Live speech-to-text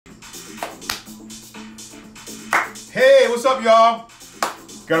what's up, y'all?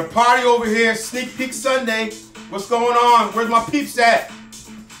 Got a party over here, Sneak Peek Sunday. What's going on? Where's my peeps at?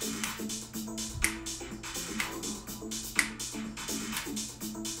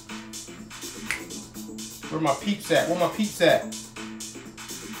 Where my peeps at? Where my peeps at?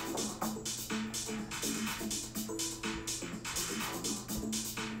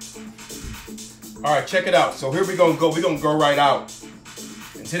 All right, check it out. So here we gonna go. We're gonna go right out.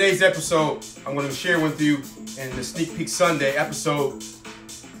 In today's episode, I'm gonna share with you in the Sneak Peek Sunday episode,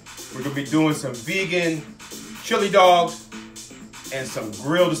 we're gonna be doing some vegan chili dogs and some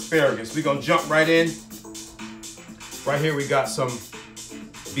grilled asparagus. We're gonna jump right in. Right here we got some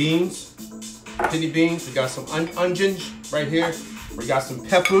beans, kidney beans. We got some onions right here. We got some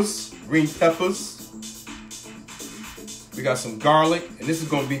peppers, green peppers. We got some garlic, and this is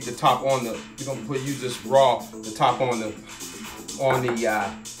gonna be the top on the. We're gonna use this raw, the top on the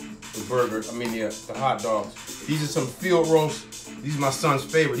burger. I mean the hot dogs. These are some field roast. These are my son's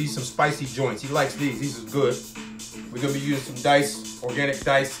favorite. These are some spicy joints. He likes these. These are good. We're gonna be using some diced, organic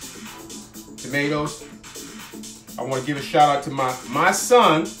diced tomatoes. I want to give a shout out to my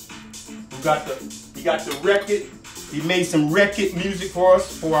son, who got the record. He made some record music for us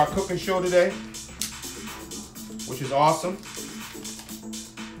for our cooking show today, which is awesome.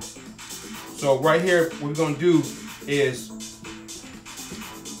 So right here, what we're gonna do is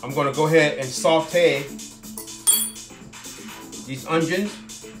I'm gonna go ahead and saute these onions.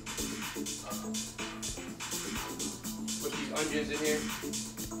 Put these onions in here.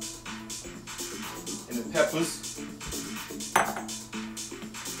 And the peppers.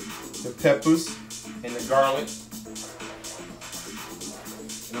 The peppers and the garlic.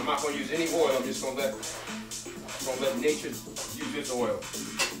 And I'm not gonna use any oil, I'm just gonna let nature use this oil.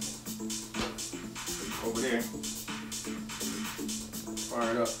 Over there.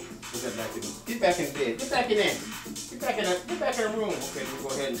 Fire it up. Put that back in. Get back in bed. Get back in there. Get back in the room. Okay, we'll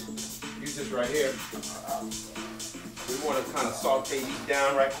go ahead and use this right here. We want to kind of saute these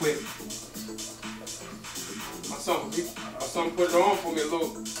down right quick. My son put it on for me, a little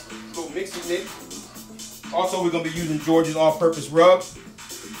mixy mix. Also, we're gonna be using George's all-purpose rub.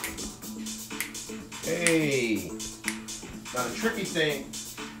 Hey. Now the tricky thing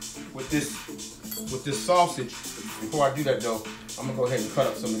with this sausage, before I do that though, I'm gonna go ahead and cut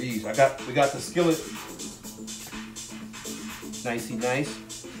up some of these. We got the skillet, nicey nice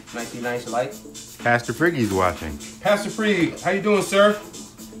like. Pastor Friggy's watching. Pastor Friggy, how you doing, sir?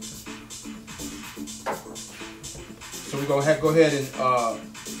 So we're gonna go ahead and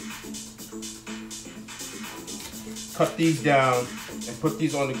cut these down and put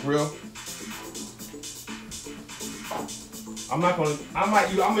these on the grill. I'm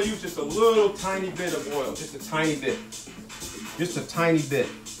gonna use just a little tiny bit of oil, just a tiny bit. Just a tiny bit.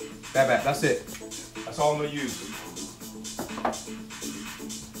 That's it. That's all I'm gonna use.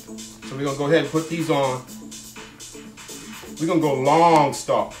 So we're gonna go ahead and put these on. We're gonna go long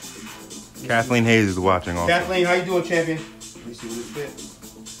stalk. Kathleen Hayes is watching also. Kathleen, how you doing, champion? Let me see what this fit.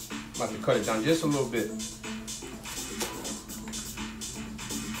 I'm about to cut it down just a little bit.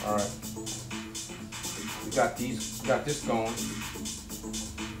 All right. We got this going.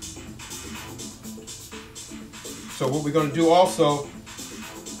 So what we're gonna do also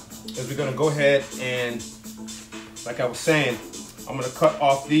is we're gonna go ahead and, like I was saying, I'm gonna cut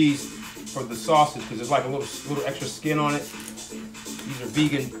off these for the sausage because there's like a little extra skin on it. These are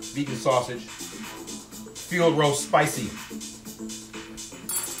vegan sausage. Field roast spicy.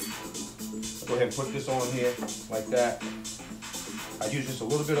 I'll go ahead and put this on here like that. I use just a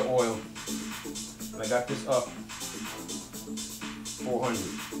little bit of oil. And I got this up 400.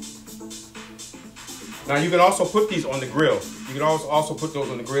 Now you can also put these on the grill. You can also put those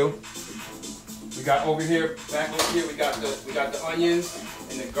on the grill. We got over here, back over here, we got the onions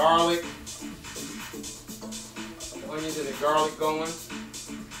and the garlic. The onions and the garlic going.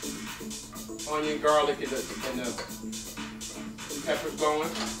 Onion, garlic, and the peppers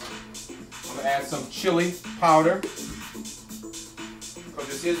going. I'm gonna add some chili powder because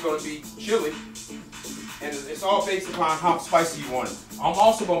this is gonna be chili. And it's all based upon how spicy you want it. I'm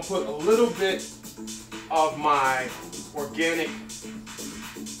also gonna put a little bit of my organic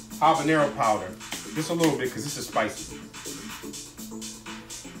habanero powder. Just a little bit, because this is spicy.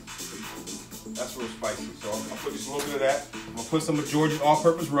 That's real spicy. So I'll put just a little bit of that. I'm gonna put some of George's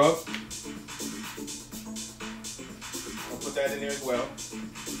all-purpose rub. I'll put that in there as well.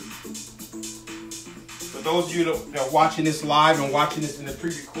 For those of you that are watching this live and watching this in the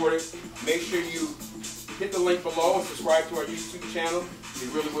pre-recorded, make sure you hit the link below and subscribe to our YouTube channel. We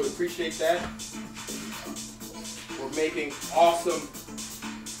really would appreciate that. We're making awesome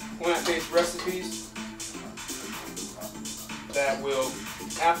plant-based recipes. that will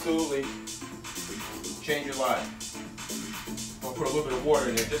absolutely change your life. I'm gonna put a little bit of water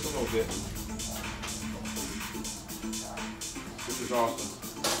in there, just a little bit. This is awesome.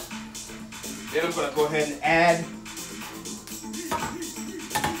 Then I'm gonna go ahead and add.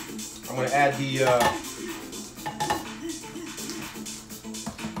 I'm gonna add these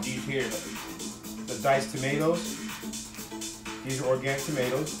here, the diced tomatoes. These are organic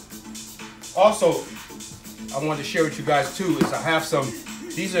tomatoes. Also, I wanted to share with you guys too is I have some.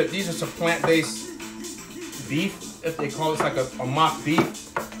 These are some plant-based beef. If they call it, it's like a mock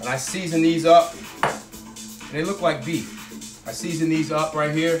beef, and I season these up, and they look like beef. I season these up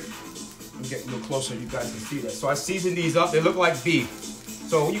right here. Let me get a little closer so you guys can see that. So I season these up. They look like beef.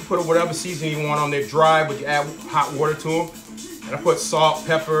 So you put whatever seasoning you want on there, dry, but you add hot water to them. And I put salt,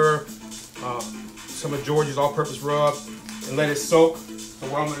 pepper, some of George's all-purpose rub, and let it soak. So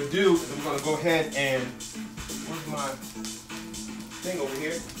what I'm gonna do is I'm gonna go ahead and, where's my thing over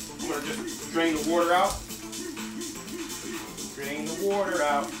here? I'm gonna just drain the water out. Drain the water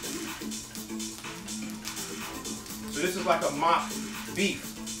out. So this is like a mock beef.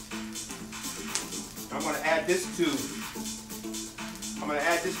 I'm gonna add this to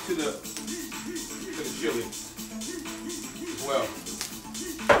the chili as well,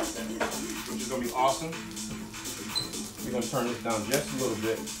 which is gonna be awesome. We're gonna turn this down just a little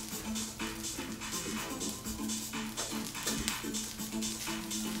bit.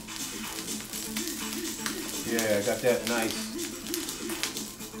 Yeah, I got that nice.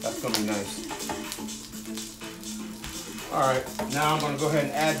 That's gonna be nice. All right, now I'm gonna go ahead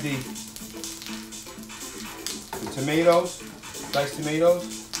and add the tomatoes, diced tomatoes.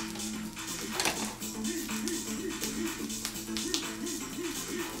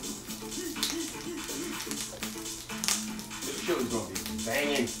 This chili's gonna be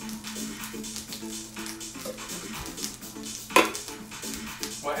banging.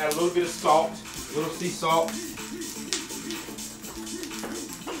 I'm gonna add a little bit of salt, a little sea salt.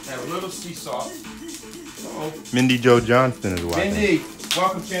 Add a little sea salt. Uh-oh. Mindy Joe Johnston is watching. Mindy,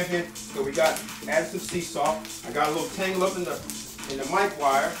 welcome, champion. So we got add some sea salt. I got a little tangle up in the mic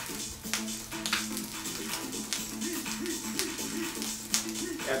wire.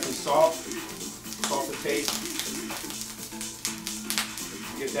 Add some salt to taste.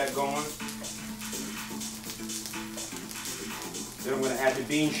 Get that going. Then I'm going to add the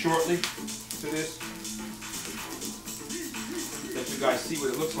beans shortly to this. Let you guys see what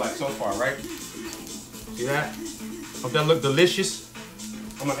it looks like so far, right? See that? Hope that look delicious.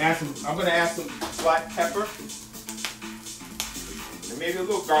 I'm gonna add some black pepper and maybe a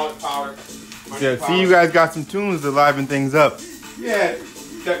little garlic powder. Yeah, see, you guys got some tunes to liven things up. Yeah,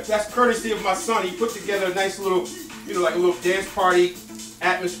 that's courtesy of my son. He put together a nice little, like a little dance party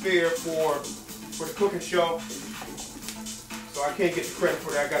atmosphere for the cooking show. So I can't get the credit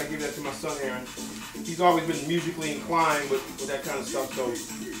for that. I got to give that to my son, Aaron. He's always been musically inclined with that kind of stuff. So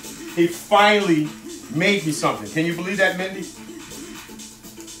he finally made me something. Can you believe that, Mindy?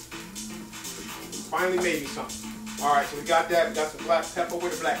 Finally made me something. All right, so we got that. We got some black pepper.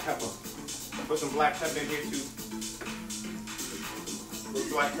 Where's the black pepper? Put some black pepper in here too. A little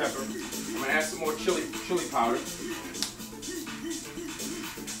black pepper. I'm gonna add some more chili powder.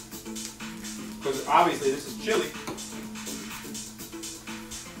 Because obviously this is chili.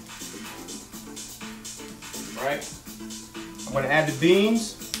 All right. I'm gonna add the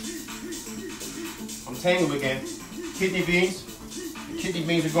beans. I'm tangled again. Kidney beans. The kidney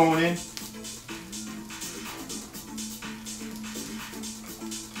beans are going in.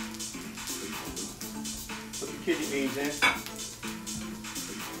 Put the kidney beans in.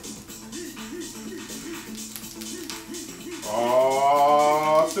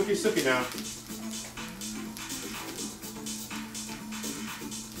 Oh, sooky now.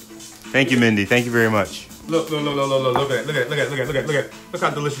 Thank you, Mindy. Thank you very much. Look at it. Look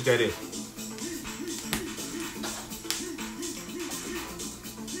how delicious that is.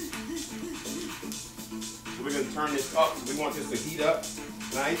 So we're gonna turn this up. So we want this to heat up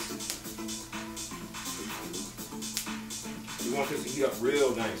nice. We want this to heat up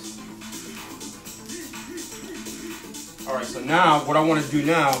real nice. All right, so now what I want to do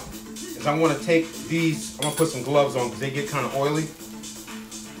now is I want to take these, I'm gonna put some gloves on because they get kind of oily.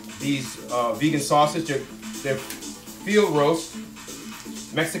 These vegan sausage, they're field roast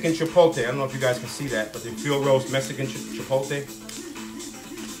Mexican Chipotle. I don't know if you guys can see that, but they're field roast Mexican Chipotle,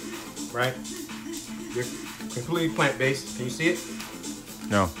 right? They're completely plant-based. Can you see it?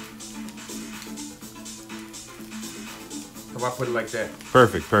 No. How about I put it like that?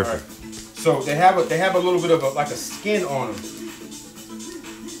 Perfect. Right. So they have a little bit of like a skin on them,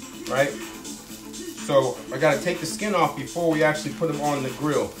 right? So I gotta take the skin off before we actually put them on the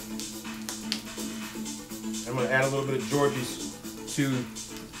grill. I'm gonna add a little bit of Georgie's to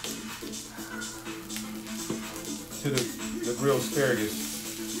the grilled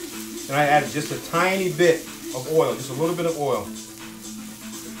asparagus. And I added just a tiny bit of oil, just a little bit of oil.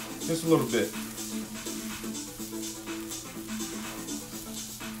 Just a little bit.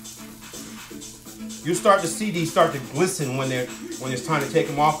 You'll start to see these start to glisten when it's time to take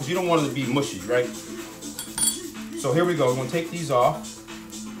them off, because you don't want them to be mushy, right? So here we go. We're gonna take these off,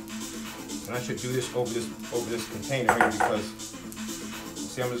 and I should do this over this container here because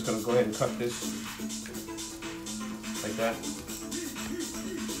see, I'm just gonna go ahead and cut this like that,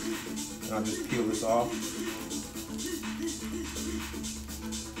 and I'll just peel this off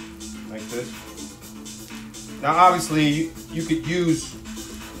like this. Now, obviously, you could use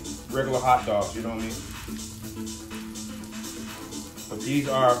regular hot dogs, you know what I mean? But these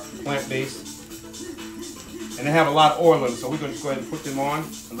are plant-based, and they have a lot of oil in them, so we're gonna just go ahead and put them on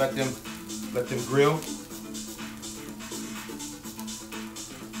and let them grill.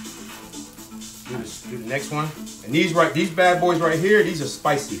 Do the next one, and these bad boys right here, these are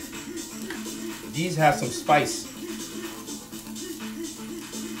spicy. These have some spice.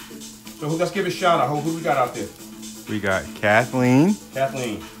 So let's give a shout out. Who we got out there? We got Kathleen,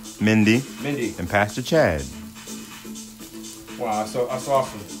 Mindy, and Pastor Chad. Wow, that's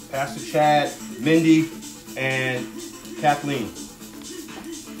awesome. Pastor Chad, Mindy, and Kathleen.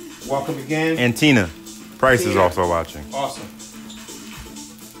 Welcome again. And Tina. Price is also watching. Awesome.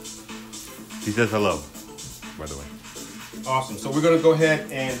 He says hello, by the way. Awesome. So we're going to go ahead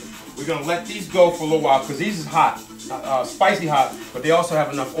and we're going to let these go for a little while because these is hot, spicy hot, but they also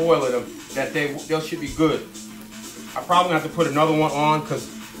have enough oil in them that they should be good. I probably have to put another one on because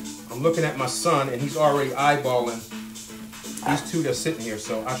I'm looking at my son and he's already eyeballing these two that's sitting here,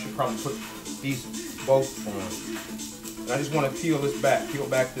 so I should probably put these both on. And I just want to peel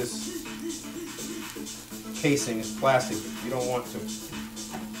back this casing. It's plastic. You don't want to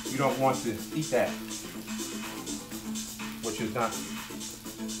eat that, which is not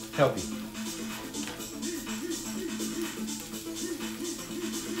healthy.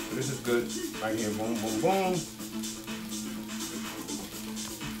 So this is good right here. Boom, boom, boom.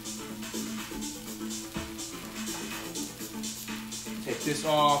 Take this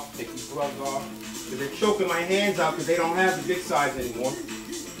off, take these gloves off. Because they're choking my hands out because they don't have the big size anymore.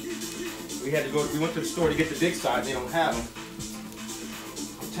 We went to the store to get the big size, they don't have them.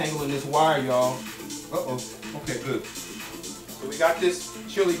 I'm tangling this wire, y'all. Uh-oh, okay, good. So we got this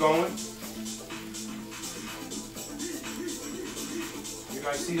chili going. You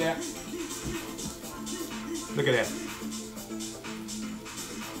guys see that? Look at that.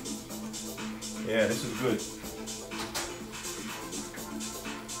 Yeah, this is good.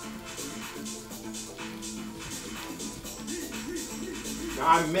 Now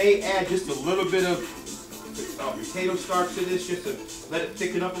I may add just a little bit of potato starch to this just to let it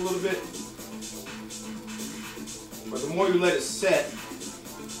thicken up a little bit. But the more you let it set,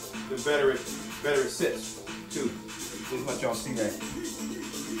 the better it sits too. Just let y'all see that.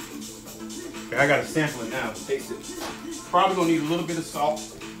 Okay, I gotta sample it now. Taste it. Probably gonna need a little bit of salt.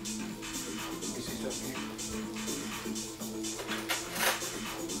 Let me see something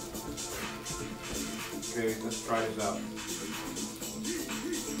here. Okay, let's try this out.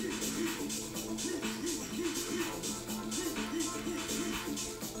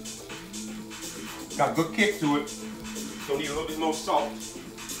 Got a good kick to it. So need a little bit more salt.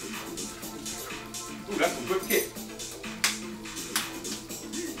 Ooh, that's a good kick.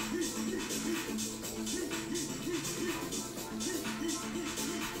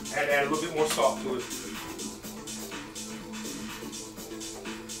 Add a little bit more salt to it.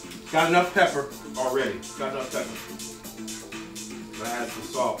 Got enough pepper already. Got enough pepper. Add some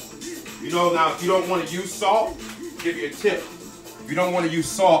salt. You know, now if you don't want to use salt, I'll give you a tip. If you don't want to use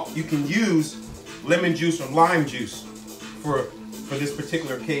salt, you can use lemon juice or lime juice for this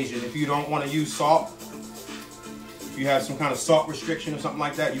particular occasion. If you don't want to use salt, if you have some kind of salt restriction or something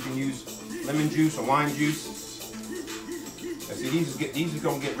like that, you can use lemon juice or lime juice. See, these are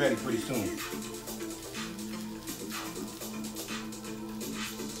gonna get ready pretty soon.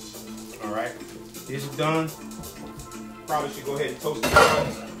 All right, these are done. Probably should go ahead and toast the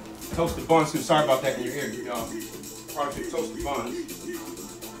buns. Toast the buns too. Sorry about that in your ear, y'all. Probably should toast the buns.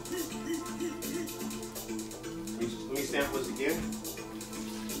 Let me sample this again.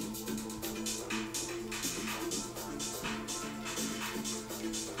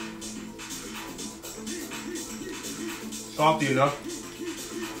 Salty enough.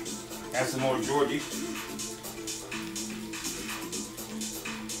 Add some more Georgie.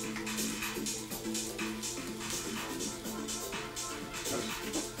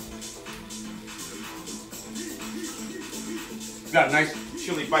 Got a nice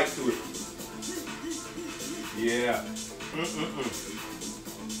chili bite to it. Yeah.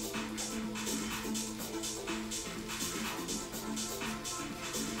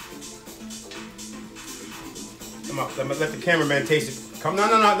 Come on, let the cameraman taste it. Come,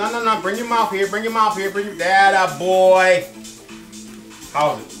 no. Bring your mouth here. Bring your mouth here. Bring your dad, boy.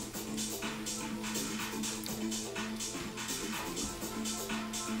 How's it?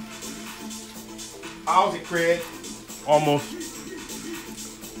 How's it, Craig? Almost.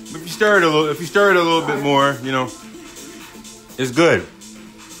 If you stir it a little bit more, you know, it's good.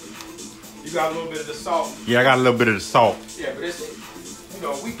 You got a little bit of the salt. Yeah, I got a little bit of the salt. Yeah, but it's, you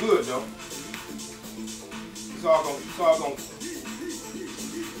know, we good though. It's all gonna.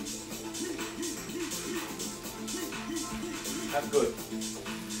 That's good.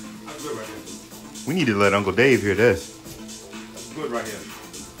 That's good right here. We need to let Uncle Dave hear this That's good right here.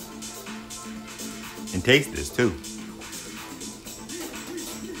 and taste this too.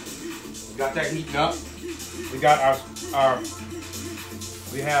 We got that heating up. We got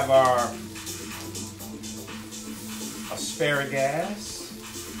we have our asparagus.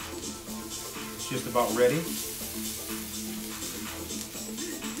 It's just about ready.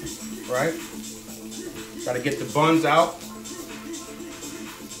 Right? Got to get the buns out.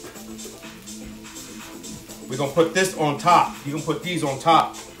 We're going to put this on top. You can put these on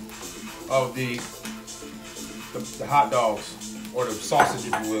top of the hot dogs or the sausage,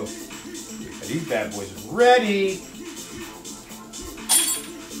 if you will. And these bad boys are ready.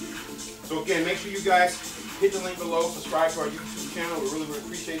 So again, make sure you guys hit the link below, subscribe to our YouTube channel. We really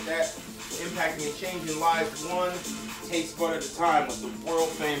appreciate that. We're impacting and changing lives one taste bud at a time with the world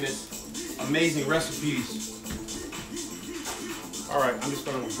famous, amazing recipes. All right, I'm just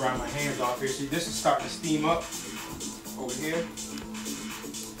gonna dry my hands off here. See, this is starting to steam up over here.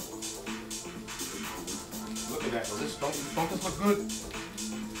 Look at that. Don't this look good?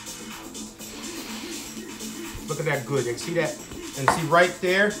 Look at that good. You can see that, and see right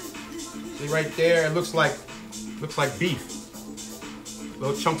there. See right there. It looks like beef.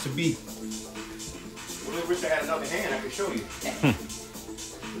 Little chunks of beef. I really wish I had another hand. I could show you.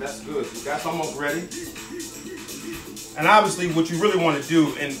 That's good. That's almost ready. And obviously, what you really want to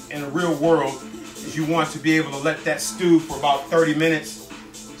do in the real world is you want to be able to let that stew for about 30 minutes,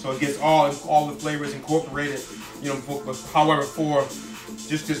 so it gets all the flavors incorporated. You know, however, for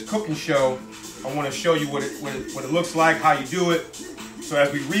just this cooking show, I want to show you what it looks like, how you do it. So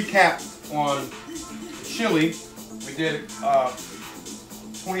as we recap on the chili, we did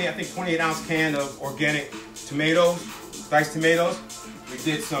 28 ounce can of organic tomatoes, diced tomatoes. We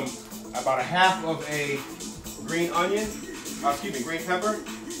did about a half of a green green pepper.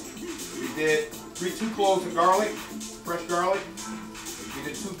 We did 2 cloves of garlic, fresh garlic. We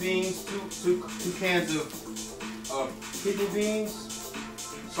did 2 beans, two cans of kidney beans,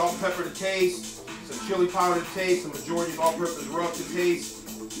 salt and pepper to taste, some chili powder to taste, some majority of all-purpose rub to taste,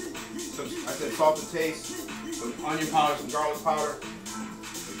 salt to taste, some onion powder, some garlic powder.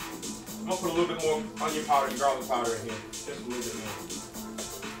 I'm gonna put a little bit more onion powder and garlic powder in here, just a little bit more.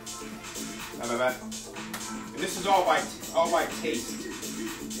 And this is all by taste.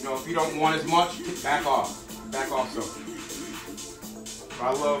 You know, if you don't want as much, back off some. But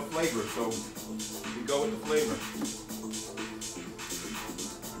I love flavor, so we go with the flavor.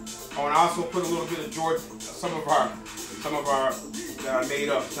 Oh, and I also put a little bit of some of our that I made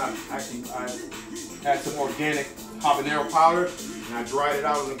up. Not actually, I had some organic habanero powder, and I dried it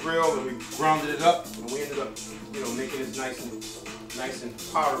out on the grill, and we grounded it up, and we ended up, you know, making this nice and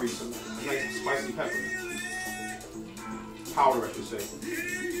powdery, some nice spicy pepper. Powder, I should say.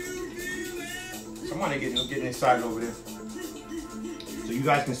 Somebody getting excited over there. So you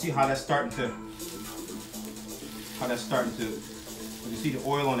guys can see how that's starting to, you can see the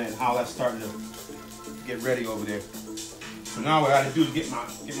oil on it and how that's starting to get ready over there. So now what I gotta do is get my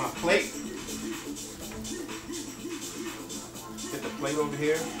plate. Get the plate over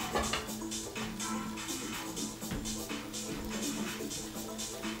here.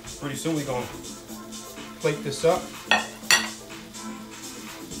 Pretty soon we're gonna plate this up.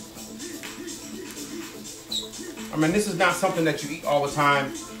 I mean, this is not something that you eat all the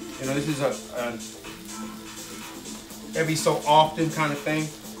time. You know, this is a every so often kind of thing.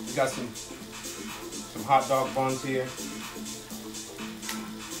 We got some hot dog buns here.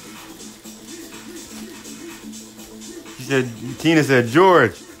 Tina said,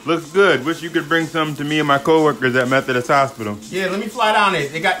 George, looks good. Wish you could bring some to me and my coworkers at Methodist Hospital. Yeah, let me fly down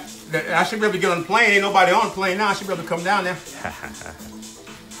there. I should be able to get on the plane. Ain't nobody on the plane now. I should be able to come down there.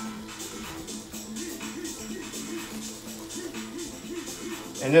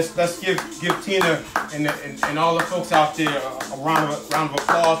 And let's give Tina and all the folks out there a round of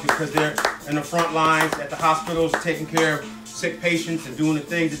applause, because they're in the front lines at the hospitals taking care of sick patients and doing the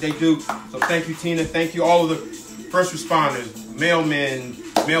things that they do. So thank you, Tina. Thank you, all of the first responders, mailmen,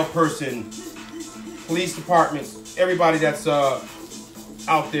 mail person, police departments, everybody that's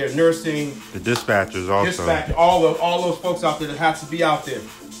out there, nursing. The dispatchers also. Dispatch, all those folks out there that have to be out there.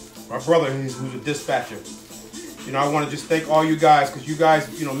 My brother, who's a dispatcher. You know, I want to just thank all you guys, because you guys,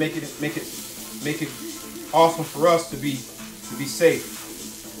 you know, make it awesome for us to be safe.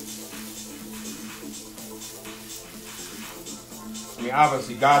 I mean,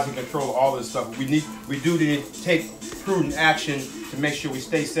 obviously, God's in control of all this stuff. We do need to take prudent action to make sure we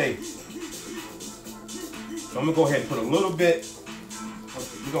stay safe. So I'm gonna go ahead and put a little bit.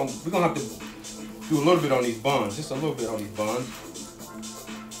 We're gonna have to do a little bit on these buns, just a little bit on these buns.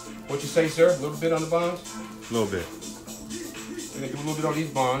 What you say, sir? A little bit on the buns? A little bit. We're gonna do a little bit on these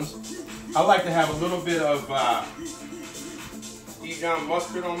buns. I like to have a little bit of Dijon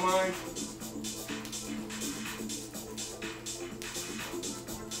mustard on mine.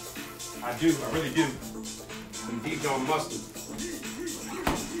 I do, I really do. Some Dijon mustard.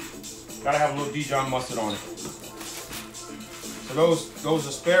 Gotta have a little Dijon mustard on it. So those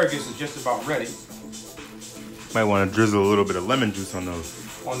asparagus is just about ready. Might want to drizzle a little bit of lemon juice on those.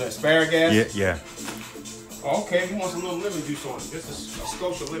 On the asparagus? Yeah. Oh, okay, he wants a little lemon juice on it. Just a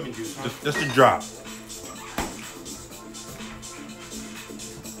scoop of lemon juice, huh? Just a drop.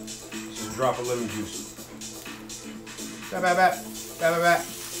 Just a drop of lemon juice. Bat.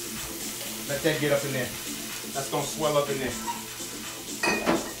 Let that get up in there. That's gonna swell up in there.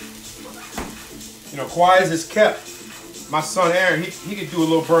 You know, quiet as it's kept. My son Aaron, he could do a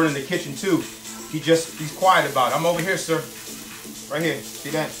little burn in the kitchen too. He's quiet about it. I'm over here, sir. Right here.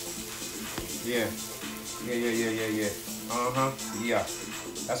 See that? Yeah. Uh-huh. Yeah.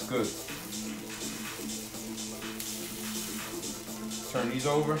 That's good. Turn these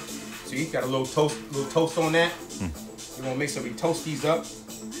over. See, got a little toast on that. You want to make sure we toast these up.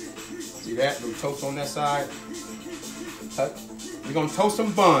 See that? Little toast on that side. We're gonna toast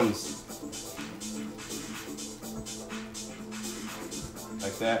some buns.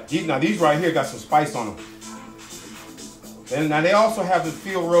 Like that. Now these right here got some spice on them. And now they also have the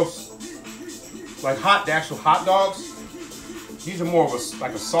field roast, like the actual hot dogs. These are more of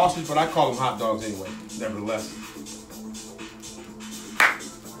like a sausage, but I call them hot dogs anyway, nevertheless.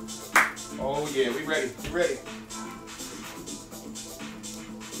 Oh yeah, we ready.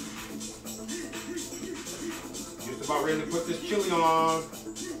 Just about ready to put this chili on.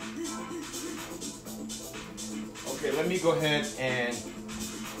 Okay, let me go ahead and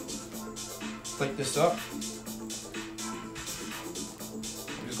flake this up.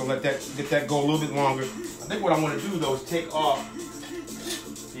 I'm just gonna let that go a little bit longer. I think what I want to do though is take off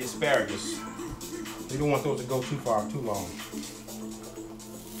the asparagus. You don't want those to go too long.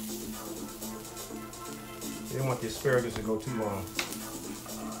 You don't want the asparagus to go too long.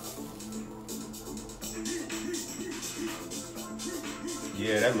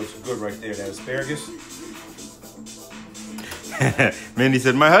 Yeah, that looks good right there, that asparagus. Mindy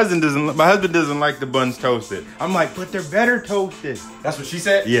said, my husband doesn't like the buns toasted. I'm like, but they're better toasted. That's what she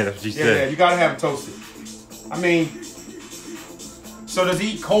said? Yeah, that's what she said. Yeah, you gotta have them toasted. I mean, so does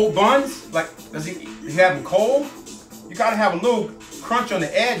he eat cold buns? Like, does he have them cold? You gotta have a little crunch on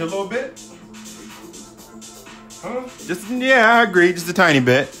the edge a little bit. Huh? Yeah, I agree, just a tiny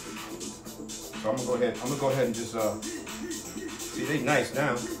bit. So I'm gonna go ahead and just see, they nice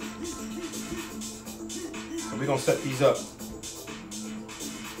now. So we're gonna set these up.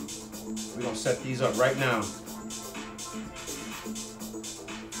 We're gonna set these up right now.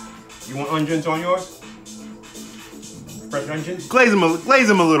 You want onions on yours? Fresh onions? Glaze them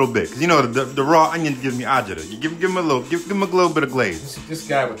a little bit, because you know the raw onions gives me agita. You give him a little bit of glaze. This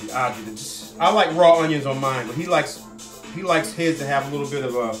guy with the agita, I like raw onions on mine, but he likes his to have a little bit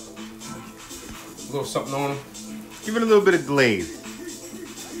of a little something on him. Give it a little bit of glaze.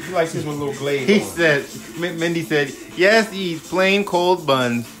 He likes his with a little glaze. Mindy said, yes, he eats plain cold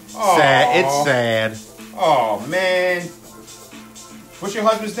buns. Aww. Sad. It's sad. Oh man. What's your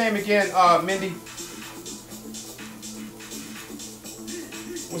husband's name again, Mindy?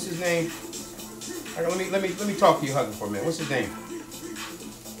 What's his name? Let me talk to your husband for a minute. What's his name?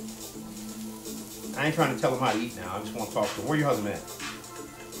 I ain't trying to tell him how to eat now. I just want to talk to him. Where your husband at?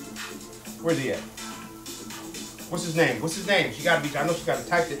 Where's he at? What's his name? She gotta be. I know she gotta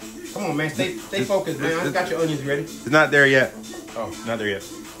type it. Come on, man. Stay focused, man. I got your onions ready. It's not there yet. Oh, not there yet.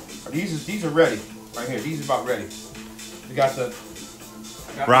 These are ready. Right here. These are about ready. We got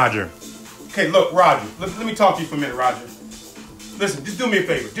Roger. Okay, look, Roger. Let me talk to you for a minute, Roger. Listen, just do me a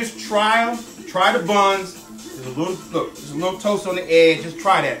favor. Just try them. Try the buns. There's a little, look, there's a little toast on the edge. Just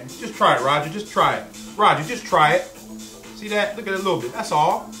try that. Just try it, Roger. Just try it. Roger, just try it. See that? Look at it a little bit. That's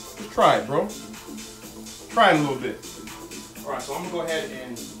all. Just try it, bro. Try it a little bit. All right, so I'm gonna go ahead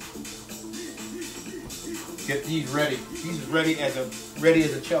and get these ready. These are ready as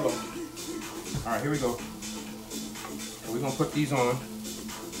a cello. All right, here we go. So we're gonna put these on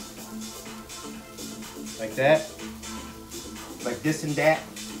like that, like this and that.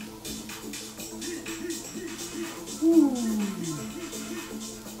 Ooh.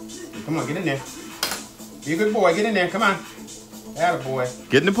 Come on, get in there. Be a good boy. Get in there. Come on. Atta boy.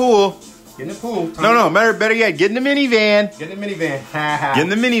 Get in the pool. Get in the pool. No, better yet, get in the minivan. Get in the minivan. Get in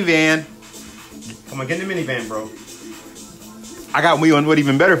the minivan. Come on, get in the minivan, bro. I got what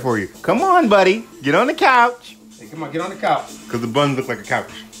even better for you. Come on, buddy. Get on the couch. Hey, come on, get on the couch. Because the buns look like a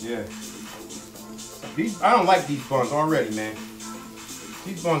couch. Yeah. I don't like these buns already, man.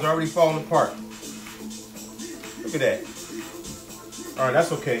 These buns are already falling apart. Look at that. All right,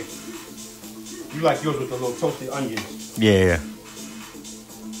 that's okay. You like yours with the little toasted onions. Yeah.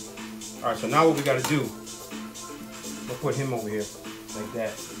 All right, so now what we got to do, we'll put him over here like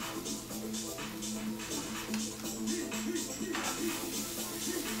that.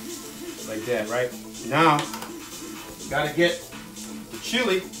 Like that, right? Now, got to get the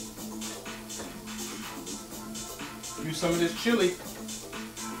chili. Use some of this chili.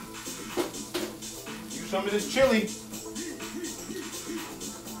 Use some of this chili.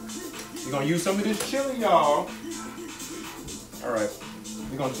 We're going to use some of this chili, y'all. All right.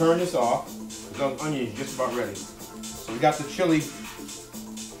 We're going to turn this off because those onions are just about ready. So we got the chili.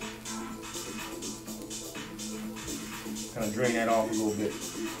 Kind of drain that off a little bit.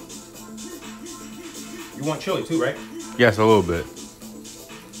 You want chili too, right? Yes, a little bit.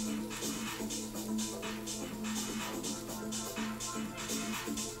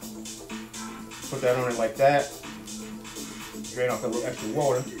 Put that on it like that. Drain off a little extra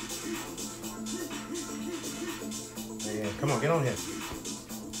water. Yeah, come on, get on here.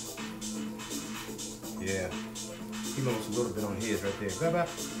 Yeah. He moves a little bit on his right there. Grab that.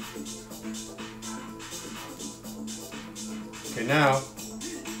 Okay, now.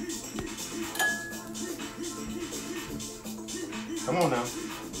 Come on now.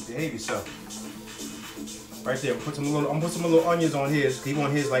 Behave yourself. Right there. I'm gonna put some little onions on his. He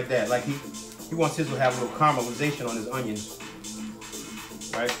want his like that. Like he wants his to have a little caramelization on his onions.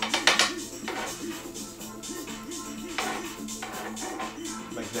 Right?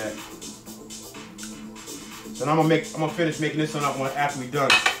 Like that. So now I'm gonna finish making this one up after we're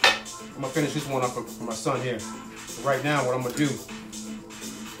done. I'm gonna finish this one up for my son here. So right now what I'm gonna do is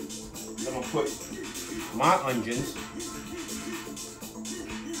I'm gonna put my onions.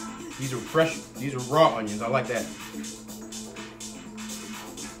 These are fresh, these are raw onions. I like that.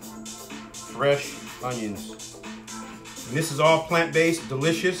 Fresh onions. And this is all plant-based,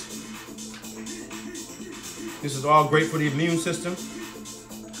 delicious. This is all great for the immune system.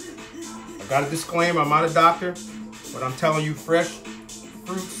 I got a disclaimer, I'm not a doctor, but I'm telling you fresh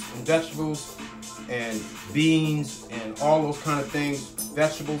fruits and vegetables and beans and all those kind of things,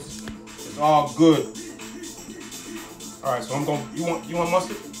 vegetables, it's all good. All right, so I'm going, you want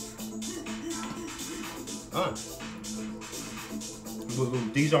mustard?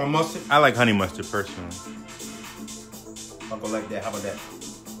 Dijon mustard. I like honey mustard personally. I'll go like that. How about that?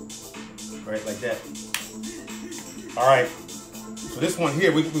 Right, like that. All right. So this one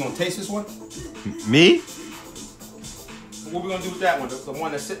here, we're gonna taste this one. Me? What we gonna do with that one? The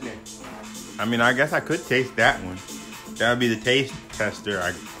one that's sitting there. I mean, I guess I could taste that one. That would be the taste tester,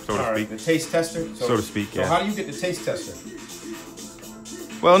 so to speak. The taste tester. So to speak. Yeah. So how do you get the taste tester?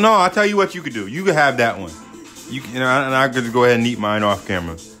 Well, no, I'll tell you what you could do. You could have that one. And I could just go ahead and eat mine off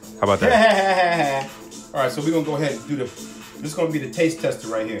camera. How about that? All right, so we're gonna go ahead and do this is gonna be the taste tester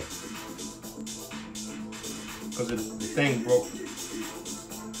right here. Because the thing broke.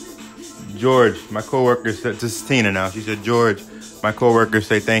 George, my coworker said, this is Tina now. She said, George, my coworkers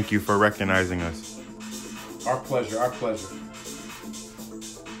say thank you for recognizing us. Our pleasure, our pleasure.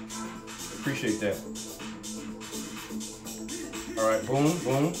 Appreciate that. All right, boom,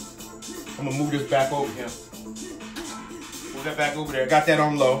 boom. I'm gonna move this back over here. Move that back over there. Got that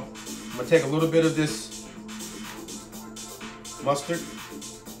on low. I'm gonna take a little bit of this mustard.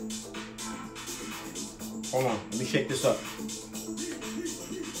 Hold on, let me shake this up.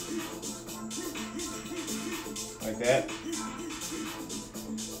 Like that.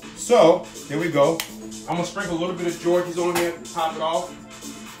 So, there we go. I'm gonna sprinkle a little bit of George's on here to top it off.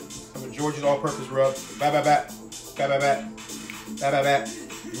 Some of George's all-purpose rub.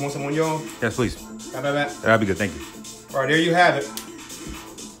 You want some on your own? Yes, please. That'd be good, thank you. All right, there you have it.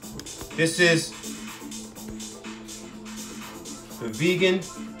 This is the vegan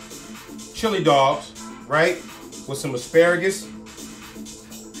chili dogs, right? With some asparagus.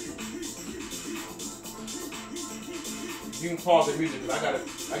 You can pause the music because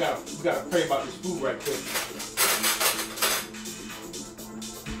we gotta pray about this food right quick.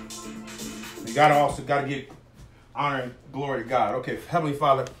 You gotta give honor and glory to God. Okay, Heavenly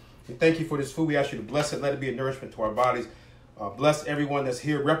Father, we thank you for this food. We ask you to bless it. Let it be a nourishment to our bodies. Bless everyone that's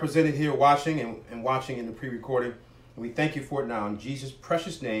here, represented here, watching and watching in the pre-recording. And we thank you for it now in Jesus'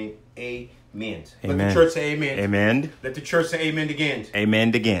 precious name. Amen. Amen. Let the church say amen. Amen. Let the church say amen again.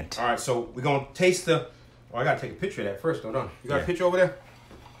 Amen again. All right, so we're going to taste the... Oh, I got to take a picture of that first, hold on. You got a picture over there?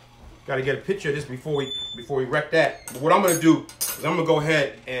 Got to get a picture of this before we wreck that. But what I'm going to do is I'm going to go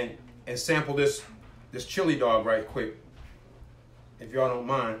ahead and sample this chili dog right quick. If y'all don't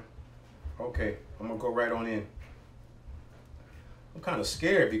mind. Okay, I'm going to go right on in. I'm kind of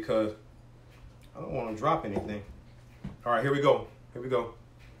scared because I don't want to drop anything. All right, here we go. Here we go.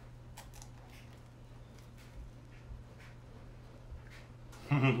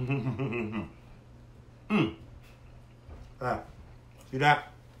 See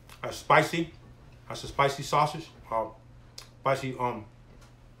that? That's spicy. That's a spicy sausage. Spicy.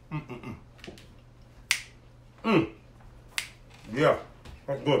 Yeah,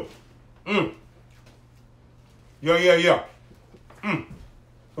 that's good. Yeah.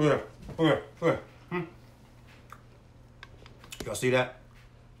 Oh yeah. Y'all see that?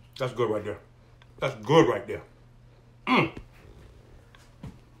 That's good right there. That's good right there.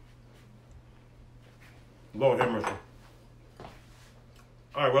 Lord have mercy.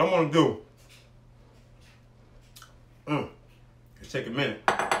 All right, what I'm gonna do is take a minute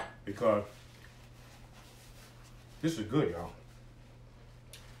because this is good, y'all.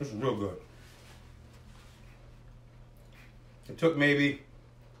 This is real good. It took maybe,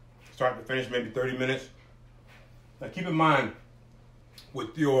 start to finish, maybe 30 minutes. Now keep in mind,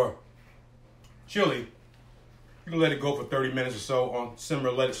 with your chili, you can let it go for 30 minutes or so on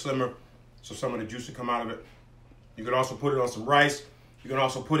simmer, let it simmer so some of the juice will come out of it. You can also put it on some rice. You can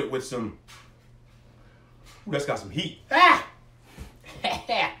also put it with some, ooh, that's got some heat. Ah!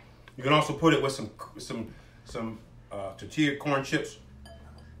 You can also put it with some tortilla corn chips.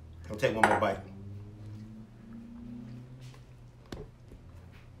 I'll take one more bite.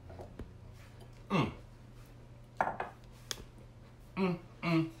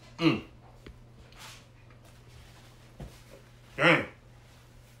 Dang.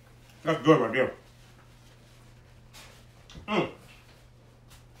 That's good right there. Let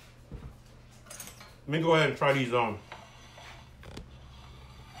me go ahead and try these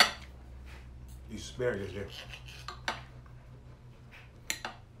asparagus here.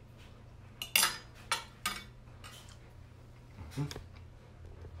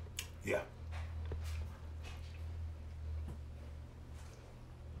 Yeah.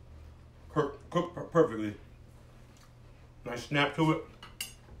 Cooked perfectly. Nice snap to it.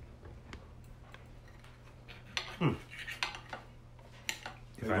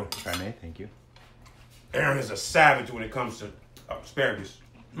 If I may, thank you. Aaron is a savage when it comes to asparagus.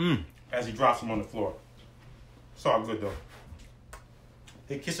 As he drops them on the floor. It's all good though.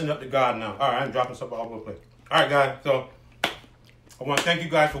 He's kissing up to God now. All right, I'm dropping stuff all over the place. All right, guys. So I want to thank you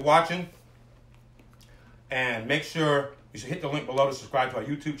guys for watching, and make sure you should hit the link below to subscribe to our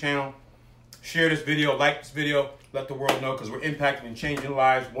YouTube channel. Share this video, like this video, let the world know, because we're impacting and changing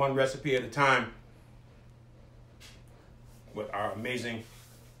lives one recipe at a time with our amazing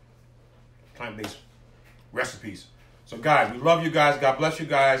plant-based recipes. So guys, we love you guys. God bless you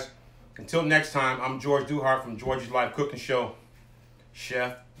guys. Until next time, I'm George Duhart from George's Live Cooking Show.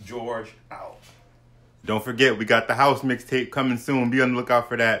 Chef George out. Don't forget, we got the house mixtape coming soon. Be on the lookout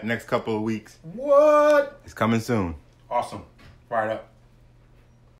for that next couple of weeks. What? It's coming soon. Awesome. Fire it up.